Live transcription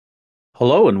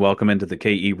Hello and welcome into the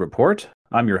KE Report.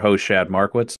 I'm your host, Shad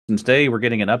Markwitz, and today we're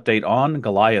getting an update on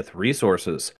Goliath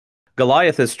Resources.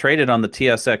 Goliath is traded on the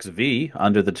TSX.V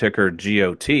under the ticker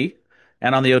GOT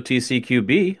and on the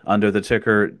OTCQB under the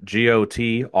ticker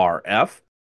GOTRF.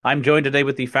 I'm joined today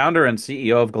with the founder and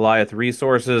CEO of Goliath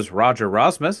Resources, Roger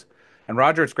Rosmus. And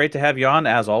Roger, it's great to have you on,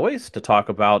 as always, to talk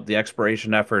about the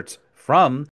exploration efforts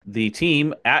from the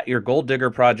team at your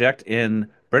Golddigger project in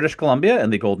British Columbia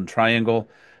and the Golden Triangle.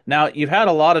 Now, you've had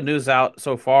a lot of news out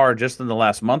so far just in the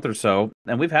last month or so,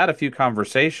 and we've had a few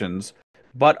conversations,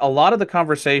 but a lot of the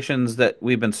conversations that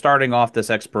we've been starting off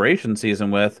this exploration season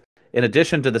with, in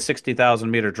addition to the 60,000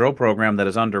 meter drill program that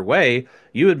is underway,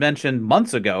 you had mentioned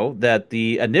months ago that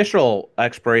the initial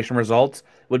exploration results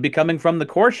would be coming from the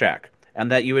core shack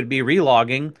and that you would be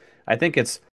relogging. I think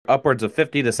it's upwards of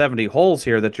 50 to 70 holes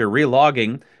here that you're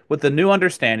relogging with the new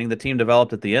understanding the team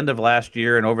developed at the end of last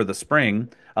year and over the spring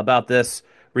about this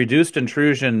reduced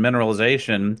intrusion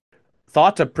mineralization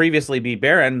thought to previously be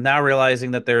barren, now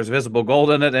realizing that there's visible gold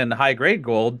in it and high grade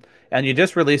gold. And you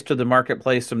just released to the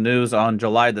marketplace some news on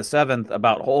July the 7th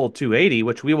about hole 280,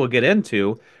 which we will get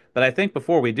into. But I think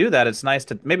before we do that, it's nice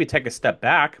to maybe take a step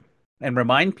back and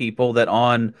remind people that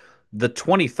on the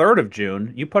 23rd of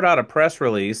June, you put out a press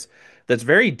release that's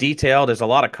very detailed. There's a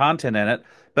lot of content in it,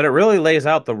 but it really lays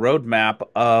out the roadmap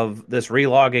of this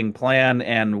relogging plan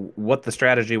and what the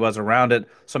strategy was around it.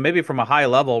 So maybe from a high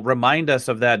level, remind us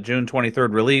of that June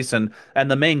 23rd release and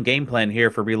the main game plan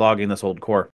here for relogging this old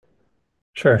core.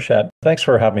 Sure, Shad. Thanks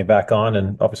for having me back on,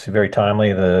 and obviously very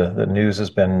timely. The news has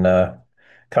been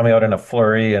coming out in a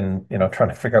flurry, and trying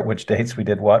to figure out which dates we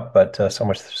did what. But so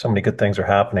many good things are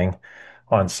happening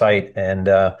on site, and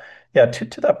yeah,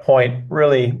 to that point,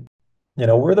 really,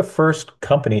 we're the first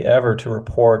company ever to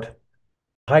report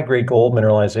high-grade gold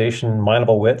mineralization,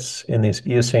 mineable widths in these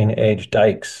Eocene age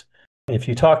dikes. If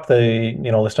you talk listen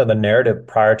to the narrative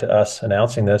prior to us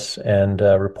announcing this and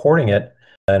reporting it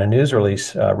in a news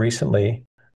release recently,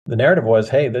 the narrative was,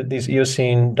 hey, these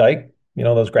Eocene dike,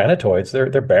 those granitoids,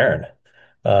 they're barren.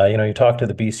 You talk to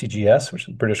the BCGS, which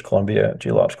is British Columbia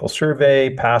Geological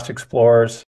Survey, past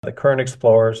explorers, the current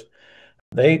explorers,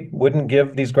 they wouldn't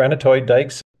give these granitoid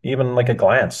dikes even like a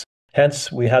glance.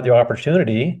 Hence, we had the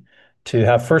opportunity to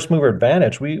have first mover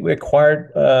advantage. We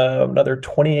acquired another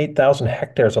 28,000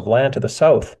 hectares of land to the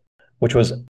south, which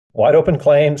was wide open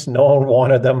claims. No one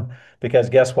wanted them because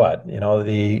guess what?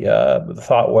 The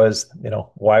thought was,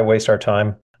 why waste our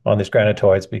time on these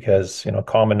granitoids? Because,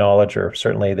 common knowledge, or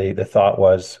certainly the thought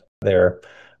was they're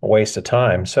a waste of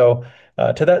time. So,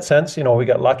 to that sense, we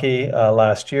got lucky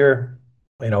last year,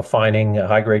 finding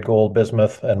high grade gold,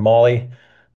 bismuth, and moly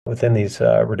within these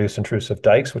reduced intrusive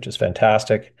dikes, which is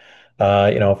fantastic.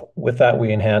 With that,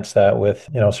 we enhanced that with,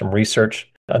 some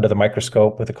research under the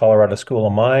microscope with the Colorado School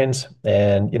of Mines,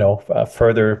 and,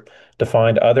 further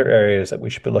defined other areas that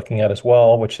we should be looking at as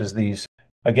well, which is these,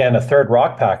 again, a third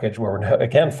rock package where we're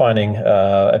again finding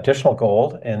additional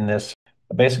gold in this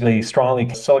basically strongly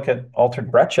silicate altered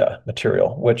breccia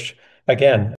material, which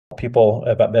again, people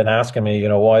have been asking me,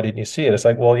 why didn't you see it? It's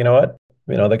like, well, you know what?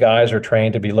 The guys are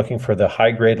trained to be looking for the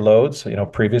high grade lodes,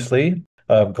 previously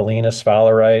of galena,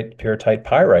 sphalerite, pyrrhotite,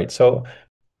 pyrite. So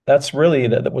that's really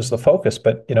that was the focus.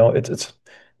 But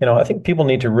I think people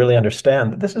need to really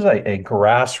understand that this is a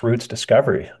grassroots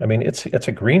discovery. I mean, it's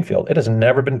a greenfield. It has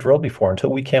never been drilled before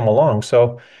until we came along.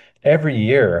 So every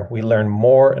year we learn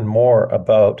more and more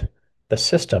about the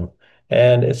system,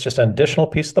 and it's just an additional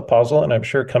piece of the puzzle. And I'm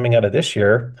sure coming out of this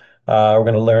year, we're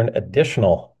going to learn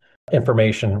additional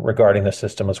information regarding the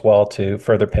system as well to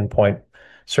further pinpoint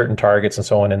certain targets and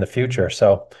so on in the future.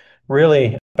 So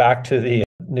really back to the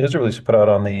news release we put out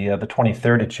on the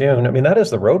 23rd of June. I mean, that is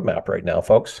the roadmap right now,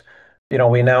 folks.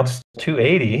 We announced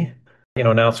 280,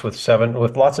 announced with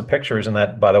lots of pictures. And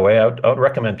that, by the way, I would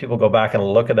recommend people go back and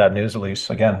look at that news release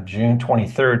again, June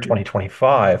 23rd,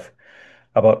 2025,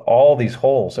 about all these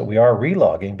holes that we are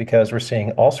relogging because we're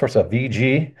seeing all sorts of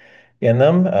VG in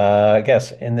them. I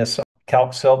guess in this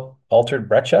calc-silicate altered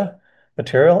breccia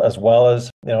material, as well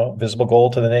as visible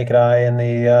gold to the naked eye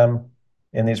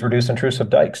in these reduced intrusive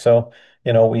dikes. So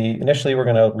we initially were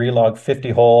going to relog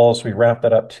 50 holes. We ramped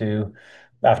that up to,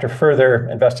 after further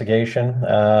investigation,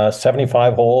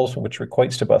 75 holes, which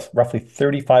equates to about roughly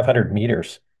 3,500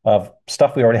 meters of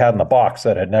stuff we already had in the box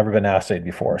that had never been assayed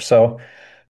before. So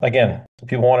again, if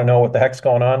people want to know what the heck's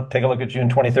going on, take a look at June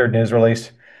 23rd news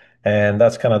release. And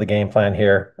that's kind of the game plan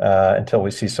here until we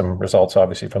see some results,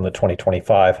 obviously, from the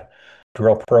 2025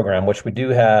 drill program, which we do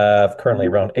have currently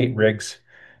around 8 rigs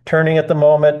turning at the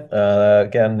moment.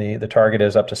 Again, the target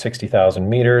is up to 60,000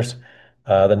 meters.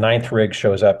 The ninth rig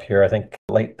shows up here, I think,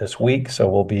 late this week. So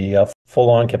we'll be full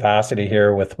on capacity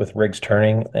here with rigs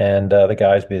turning and the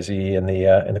guys busy in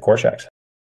the core shacks.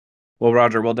 Well,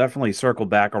 Roger, we'll definitely circle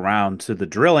back around to the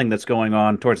drilling that's going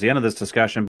on towards the end of this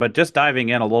discussion, but just diving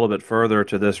in a little bit further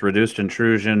to this reduced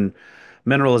intrusion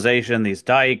mineralization, these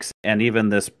dykes, and even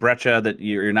this breccia that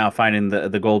you're now finding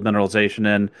the gold mineralization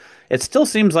in, it still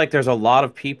seems like there's a lot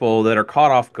of people that are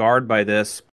caught off guard by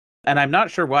this. And I'm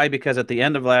not sure why, because at the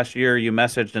end of last year, you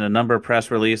messaged in a number of press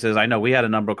releases. I know we had a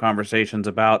number of conversations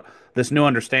about this new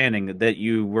understanding that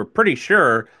you were pretty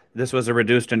sure this was a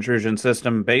reduced intrusion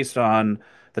system based on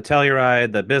the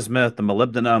telluride, the bismuth, the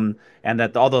molybdenum, and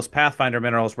that all those pathfinder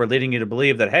minerals were leading you to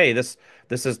believe that, hey, this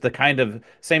is the kind of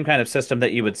same kind of system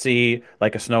that you would see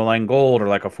like a Snowline Gold or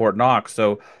like a Fort Knox.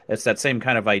 So it's that same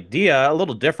kind of idea, a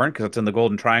little different because it's in the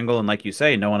Golden Triangle, and like you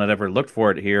say, no one had ever looked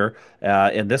for it here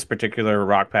in this particular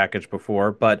rock package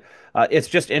before. But it's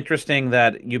just interesting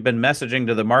that you've been messaging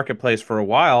to the marketplace for a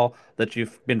while that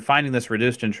you've been finding this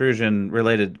reduced intrusion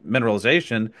related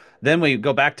mineralization. Then we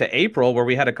go back to April where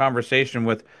we had a conversation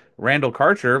with Randall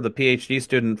Karcher, the PhD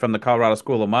student from the Colorado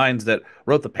School of Mines that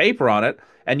wrote the paper on it.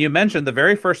 And you mentioned the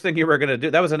very first thing you were going to do.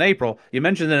 That was in April. You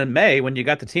mentioned it in May when you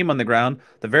got the team on the ground.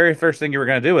 The very first thing you were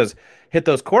going to do is hit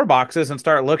those core boxes and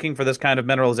start looking for this kind of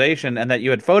mineralization, and that you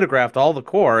had photographed all the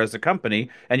core as a company,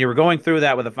 and you were going through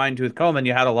that with a fine tooth comb, and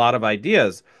you had a lot of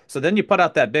ideas. So then you put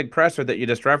out that big presser that you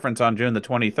just referenced on June the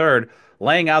 23rd,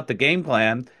 laying out the game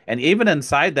plan. And even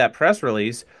inside that press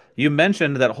release, you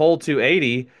mentioned that hole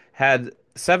 280 had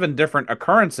 7 different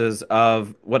occurrences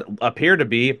of what appear to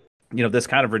be this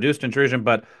kind of reduced intrusion,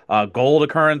 but gold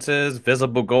occurrences,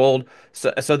 visible gold.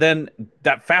 So then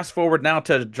that fast forward now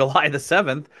to July the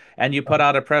 7th, and you put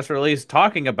out a press release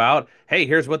talking about, hey,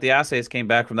 here's what the assays came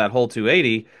back from that hole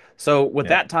 280. So with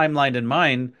Yeah. that timeline in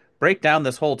mind, break down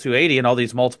this whole 280 and all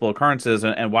these multiple occurrences,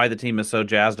 and why the team is so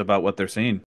jazzed about what they're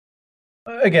seeing.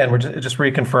 Again, we're just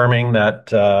reconfirming that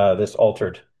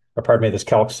this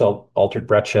calc-altered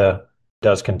breccia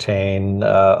does contain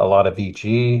a lot of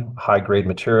VG, high-grade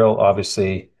material.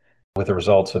 Obviously, with the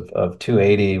results of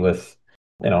 280, with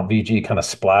VG kind of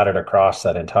splattered across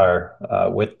that entire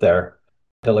width there,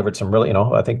 delivered some really,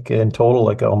 I think in total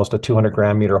like almost a 200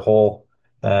 gram meter hole,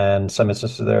 and some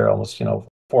instances there almost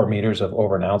 4 meters of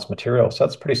over an ounce material. So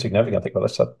that's pretty significant. I think, well,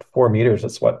 that's 4 meters.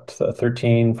 That's what,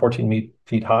 13, 14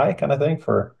 feet high kind of thing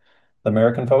for the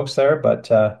American folks there. But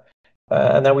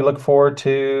and then we look forward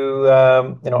to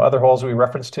other holes we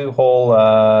referenced to. Hole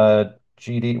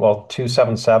GD, well,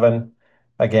 277.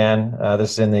 Again,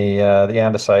 this is in the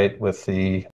andesite with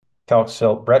the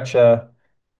calc-silicate breccia.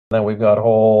 Then we've got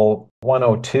hole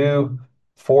 102,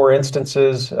 4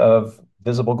 instances of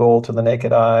visible gold to the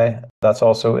naked eye. That's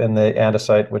also in the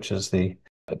andesite, which is the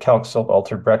calc-silicate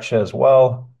altered breccia as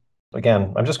well.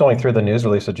 Again, I'm just going through the news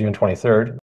release of June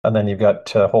 23rd. And then you've got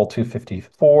hole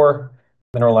 254,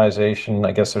 mineralization.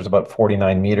 I guess there's about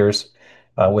 49 meters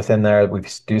within there. We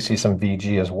do see some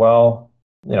VG as well.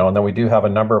 And then we do have a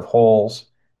number of holes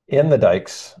in the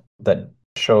dikes that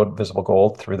showed visible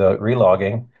gold through the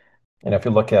relogging. And if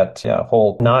you look at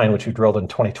hole 9, which we drilled in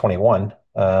 2021,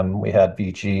 we had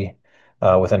VG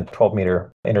within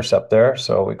 12-meter intercept there.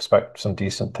 So we expect some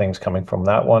decent things coming from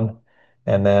that one.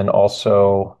 And then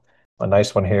also a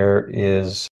nice one here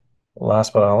is,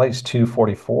 last but not least,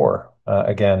 244.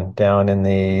 Again, down in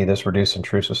this reduced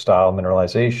intrusive style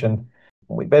mineralization.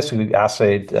 We basically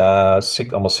assayed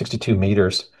almost 62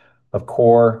 meters of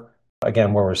core,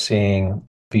 again, where we're seeing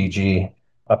VG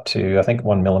up to, I think,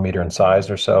 1 millimeter in size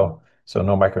or so. So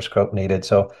no microscope needed.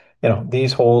 So,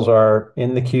 these holes are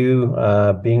in the queue,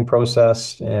 being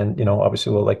processed. And,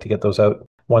 obviously we'll like to get those out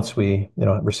once we,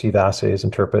 receive assays,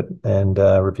 interpret, and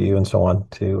review and so on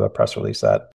to press release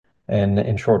that and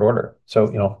in short order.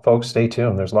 So, folks, stay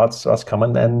tuned. There's lots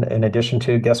coming. And in addition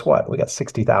to, guess what? We got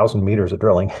 60,000 meters of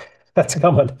drilling that's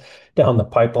coming down the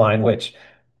pipeline, which,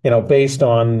 based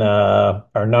on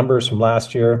our numbers from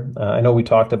last year, I know we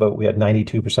talked about we had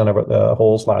 92% of the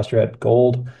holes last year had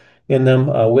gold in them.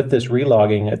 With this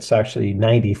relogging, it's actually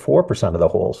 94% of the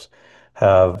holes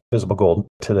have visible gold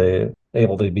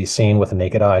able to be seen with the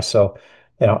naked eye. So,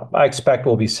 I expect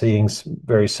we'll be seeing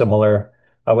very similar.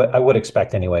 I would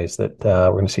expect, anyways, that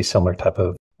we're going to see similar type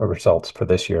of results for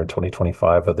this year in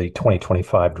 2025 of the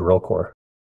 2025 drill core.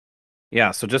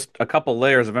 Yeah, so just a couple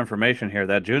layers of information here.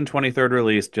 That June 23rd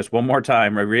release, just one more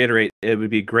time, I reiterate, it would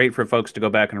be great for folks to go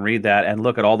back and read that and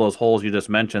look at all those holes you just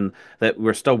mentioned that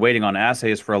we're still waiting on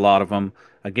assays for a lot of them.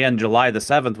 Again, July the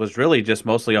 7th was really just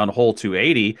mostly on hole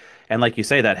 280. And like you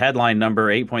say, that headline number,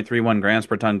 8.31 grams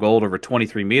per ton gold over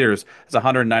 23 meters, is a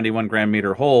 191 gram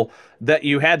meter hole that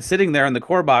you had sitting there in the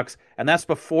core box. And that's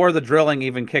before the drilling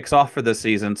even kicks off for this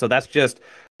season. So that's just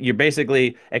you're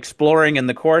basically exploring in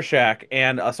the core shack.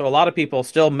 And so a lot of people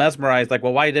still mesmerized, like,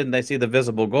 well, why didn't they see the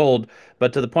visible gold?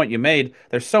 But to the point you made,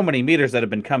 there's so many meters that have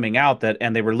been coming out that,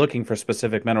 and they were looking for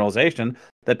specific mineralization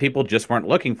that people just weren't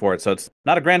looking for it. So it's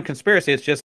not a grand conspiracy. It's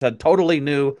just a totally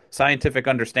new scientific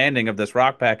understanding of this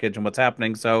rock package and what's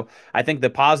happening. So I think the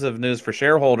positive news for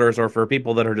shareholders or for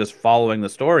people that are just following the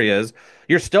story is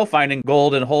you're still finding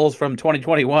gold in holes from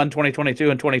 2021,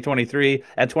 2022, and 2023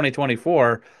 and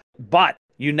 2024. But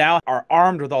you now are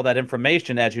armed with all that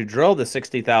information as you drill the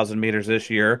 60,000 meters this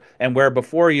year, and where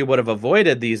before you would have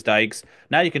avoided these dikes,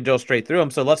 now you can drill straight through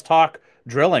them. So let's talk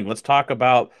drilling. Let's talk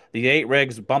about the 8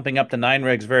 rigs bumping up to 9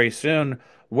 rigs very soon.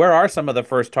 Where are some of the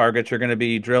first targets you're going to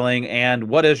be drilling, and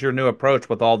what is your new approach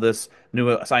with all this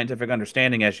new scientific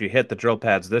understanding as you hit the drill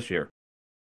pads this year?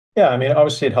 Yeah, I mean,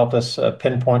 obviously it helped us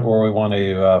pinpoint where we want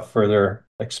to further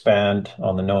expand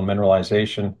on the known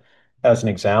mineralization. As an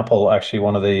example, actually,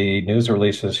 one of the news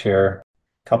releases here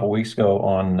a couple weeks ago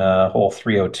on hole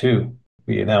 302,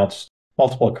 we announced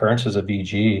multiple occurrences of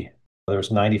VG. There was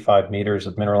 95 meters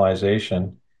of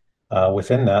mineralization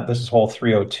within that. This is hole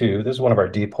 302. This is one of our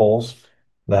deep holes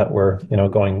that we're,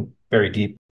 going very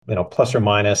deep, plus or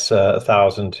minus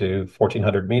 1,000 to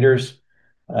 1,400 meters.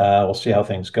 We'll see how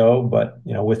things go, but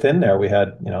within there we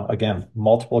had again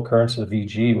multiple occurrences of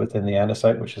VG within the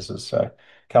andesite, which is this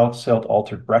calc-silicate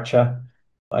altered breccia.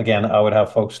 Again, I would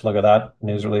have folks look at that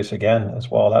news release again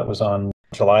as well. That was on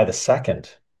July the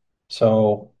 2nd.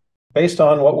 So based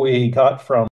on what we got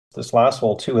from this last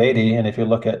hole 280, and if you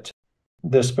look at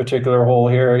this particular hole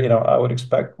here, I would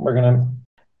expect we're gonna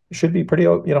should be pretty,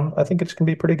 I think it's gonna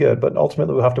be pretty good, but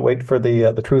ultimately we'll have to wait for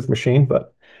the truth machine.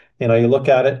 But you look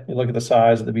at it, you look at the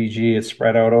size of the BG, it's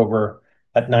spread out over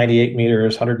at 98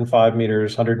 meters, 105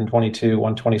 meters, 122,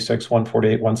 126,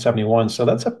 148, 171. So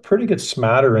that's a pretty good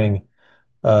smattering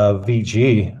of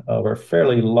VG over a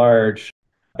fairly large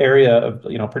area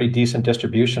of, pretty decent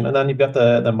distribution. And then you've got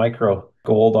the micro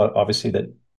gold, obviously,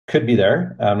 that could be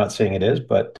there. I'm not saying it is,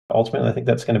 but ultimately, I think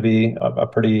that's going to be a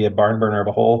pretty barn burner of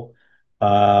a hole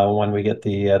when we get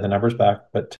the numbers back.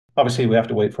 But obviously, we have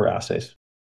to wait for assays.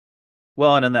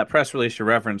 Well, and in that press release you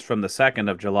referenced from the 2nd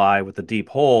of July with the deep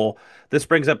hole, this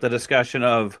brings up the discussion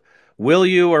of will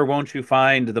you or won't you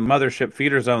find the mothership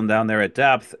feeder zone down there at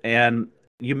depth? And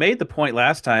you made the point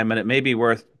last time, and it may be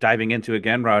worth diving into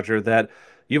again, Roger, that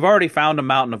you've already found a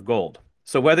mountain of gold.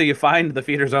 So whether you find the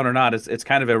feeder zone or not, it's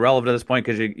kind of irrelevant at this point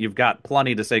because you've got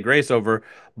plenty to say grace over.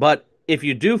 But if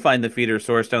you do find the feeder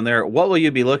source down there, what will you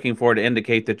be looking for to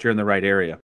indicate that you're in the right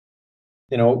area?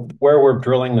 Where we're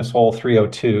drilling this hole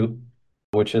 302,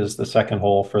 which is the second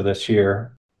hole for this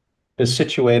year, is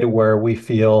situated where we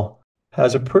feel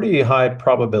has a pretty high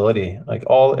probability. Like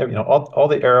all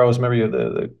the arrows,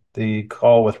 remember the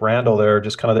call with Randall there,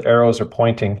 just kind of the arrows are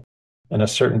pointing in a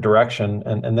certain direction.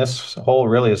 And this hole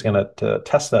really is going to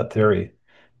test that theory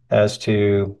as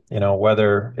to,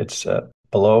 whether it's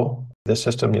below this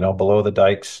system, below the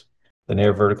dykes, the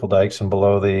near vertical dykes, and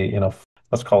below the,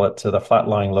 let's call it to the flat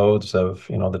lying loads of,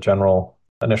 the general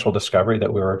initial discovery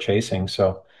that we were chasing.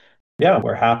 So yeah,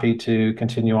 we're happy to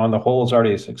continue on. The hole is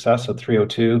already a success at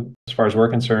 302. As far as we're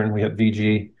concerned, we have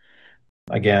VG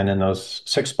again in those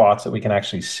 6 spots that we can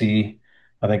actually see.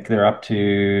 I think they're up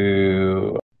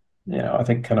to, I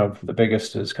think kind of the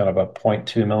biggest is kind of a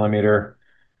 0.2 millimeter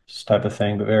type of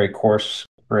thing, but very coarse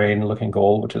grain looking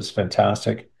gold, which is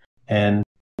fantastic. And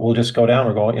we'll just go down.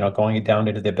 We're going down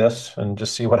into the abyss and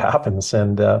just see what happens.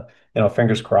 And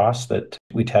fingers crossed that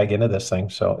we tag into this thing.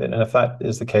 So, and if that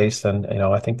is the case, then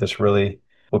I think this really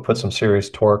will put some serious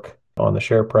torque on the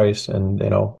share price, and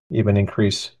even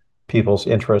increase people's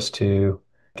interest to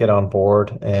get on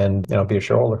board and be a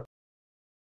shareholder.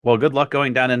 Well, good luck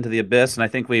going down into the abyss, and I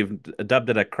think we've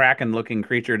dubbed it a Kraken-looking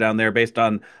creature down there based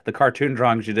on the cartoon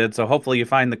drawings you did. So hopefully you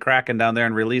find the Kraken down there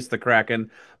and release the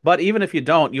Kraken. But even if you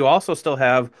don't, you also still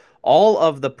have all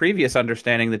of the previous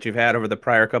understanding that you've had over the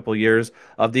prior couple years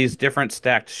of these different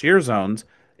stacked shear zones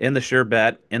in the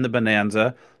Surebet, in the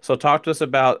Bonanza. So talk to us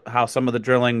about how some of the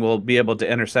drilling will be able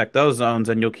to intersect those zones,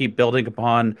 and you'll keep building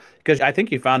upon, because I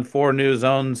think you found 4 new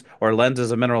zones or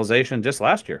lenses of mineralization just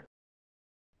last year.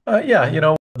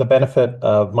 Yeah, the benefit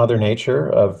of Mother Nature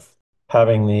of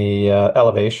having the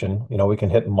elevation, we can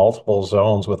hit multiple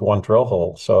zones with one drill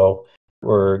hole. So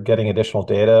we're getting additional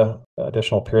data,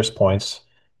 additional pierce points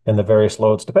in the various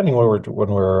loads, depending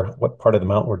what part of the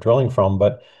mountain we're drilling from.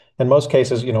 But in most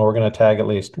cases, we're going to tag at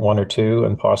least one or two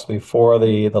and possibly four of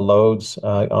the loads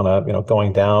on a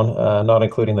going down, not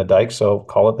including the dykes. So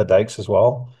call it the dykes as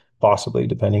well, possibly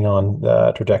depending on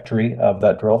the trajectory of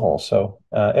that drill hole. So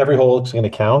every hole is going to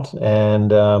count,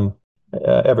 and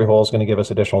every hole is going to give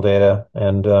us additional data.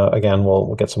 And again,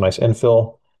 we'll get some nice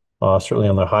infill, certainly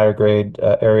on the higher grade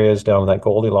areas down in that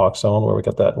Goldilocks zone where we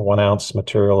got that 1 ounce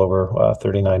material over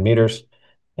 39 meters.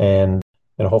 And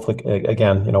hopefully,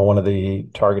 again, one of the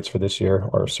targets for this year,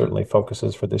 or certainly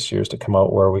focuses for this year, is to come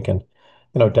out where we can,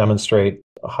 demonstrate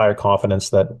a higher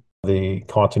confidence that the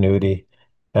continuity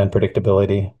and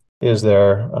predictability is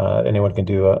there. Anyone can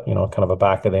do a, kind of a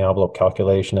back of the envelope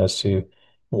calculation as to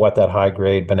what that high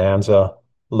grade Bonanza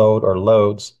load or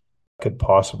loads could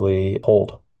possibly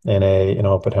hold in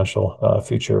a, potential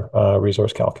future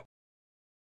resource calc.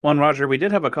 Well, and Roger, we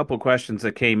did have a couple questions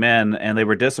that came in, and they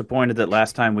were disappointed that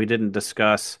last time we didn't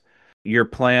discuss your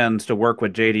plans to work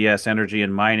with JDS Energy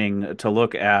and Mining to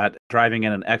look at driving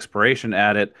in an exploration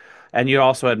at it. And you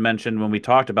also had mentioned when we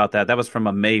talked about that, that was from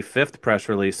a May 5th press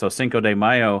release, so Cinco de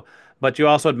Mayo. But you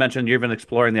also had mentioned you've been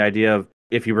exploring the idea of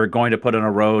if you were going to put in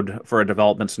a road for a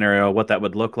development scenario, what that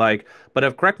would look like.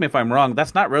 But correct me if I'm wrong,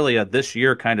 that's not really a this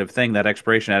year kind of thing, that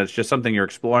exploration ad. It's just something you're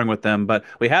exploring with them. But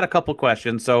we had a couple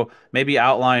questions, so maybe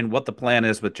outline what the plan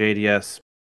is with JDS.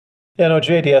 Yeah, no,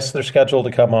 JDS, they're scheduled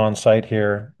to come on site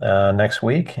here next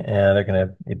week, and they're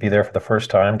going to be there for the first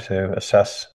time to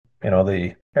assess,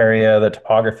 the area, the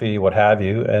topography, what have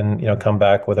you, and, come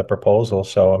back with a proposal.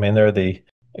 So, I mean, they're the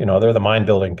mind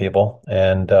building people,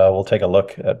 and we'll take a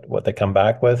look at what they come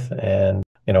back with. And,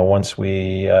 once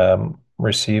we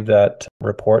receive that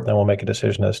report, then we'll make a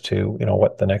decision as to,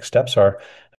 what the next steps are.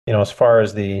 As far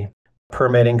as the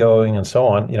permitting going and so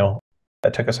on,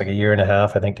 it took us like a year and a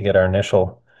half, I think, to get our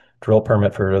initial drill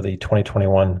permit for the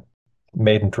 2021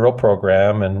 maiden drill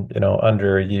program, and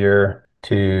under a year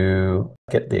to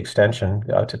get the extension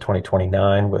out to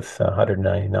 2029 with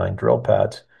 199 drill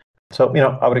pads. So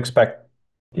I would expect,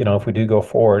 if we do go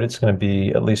forward, it's going to be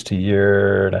at least a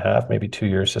year and a half, maybe 2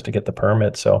 years just to get the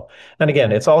permit. So, and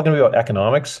again, it's all going to be about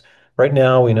economics. Right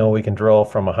now, we know we can drill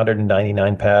from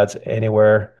 199 pads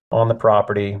anywhere on the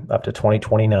property up to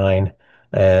 2029.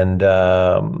 And,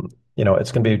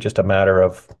 it's going to be just a matter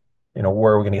of, where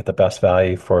we're going to get the best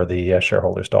value for the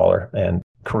shareholders' dollar and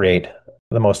create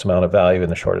the most amount of value in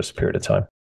the shortest period of time.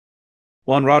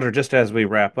 Well, and Roger, just as we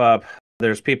wrap up,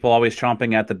 there's people always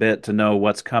chomping at the bit to know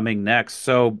what's coming next.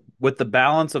 So, with the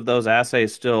balance of those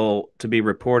assays still to be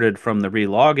reported from the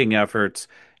relogging efforts,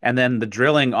 and then the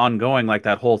drilling ongoing, like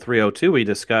that hole 302 we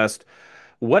discussed,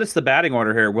 what is the batting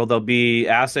order here? Will there be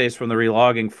assays from the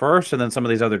relogging first and then some of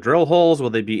these other drill holes? Will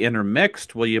they be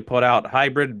intermixed? Will you put out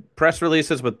hybrid press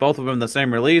releases with both of them in the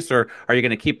same release? Or are you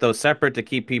going to keep those separate to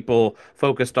keep people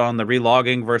focused on the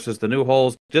relogging versus the new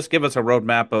holes? Just give us a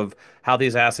roadmap of how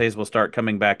these assays will start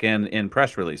coming back in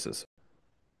press releases.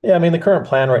 Yeah, I mean, the current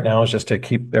plan right now is just to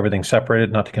keep everything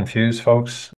separated, not to confuse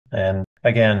folks. And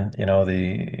again,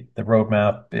 the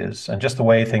roadmap is, and just the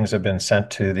way things have been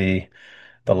sent to the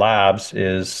labs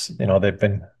is, they've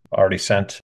been already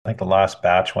sent. I think the last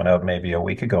batch went out maybe a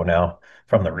week ago now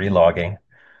from the relogging.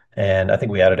 And I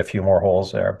think we added a few more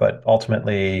holes there, but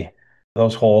ultimately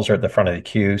those holes are at the front of the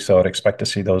queue. So I'd expect to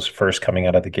see those first coming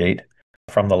out of the gate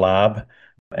from the lab.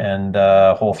 And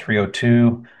hole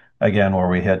 302, again, where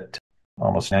we hit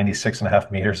almost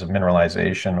 96.5 meters of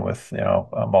mineralization with,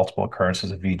 multiple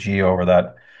occurrences of VG over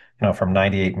that, from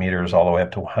 98 meters all the way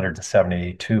up to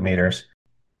 172 meters.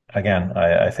 Again,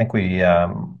 I think we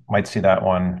might see that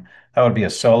one. That would be a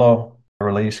solo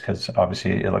release because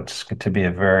obviously it looks to be a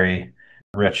very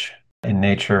rich in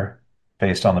nature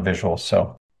based on the visuals.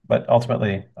 So, but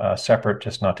ultimately separate,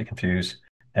 just not to confuse.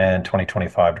 And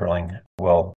 2025 drilling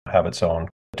will have its own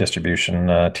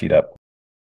distribution teed up.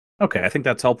 Okay, I think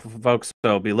that's helpful for folks.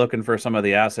 So be looking for some of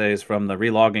the assays from the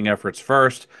relogging efforts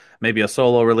first, maybe a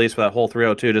solo release for that hole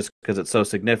 302 just because it's so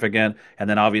significant. And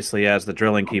then obviously as the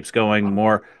drilling keeps going,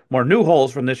 more new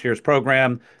holes from this year's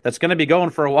program that's going to be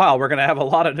going for a while. We're going to have a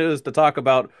lot of news to talk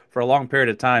about for a long period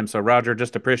of time. So Roger,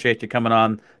 just appreciate you coming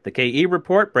on the KE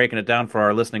report, breaking it down for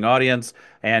our listening audience.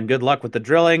 And good luck with the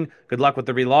drilling. Good luck with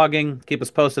the relogging. Keep us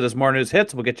posted as more news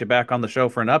hits. We'll get you back on the show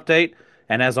for an update.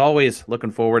 And as always,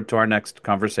 looking forward to our next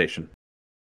conversation.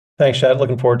 Thanks, Chad.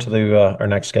 Looking forward to our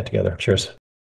next get together. Cheers.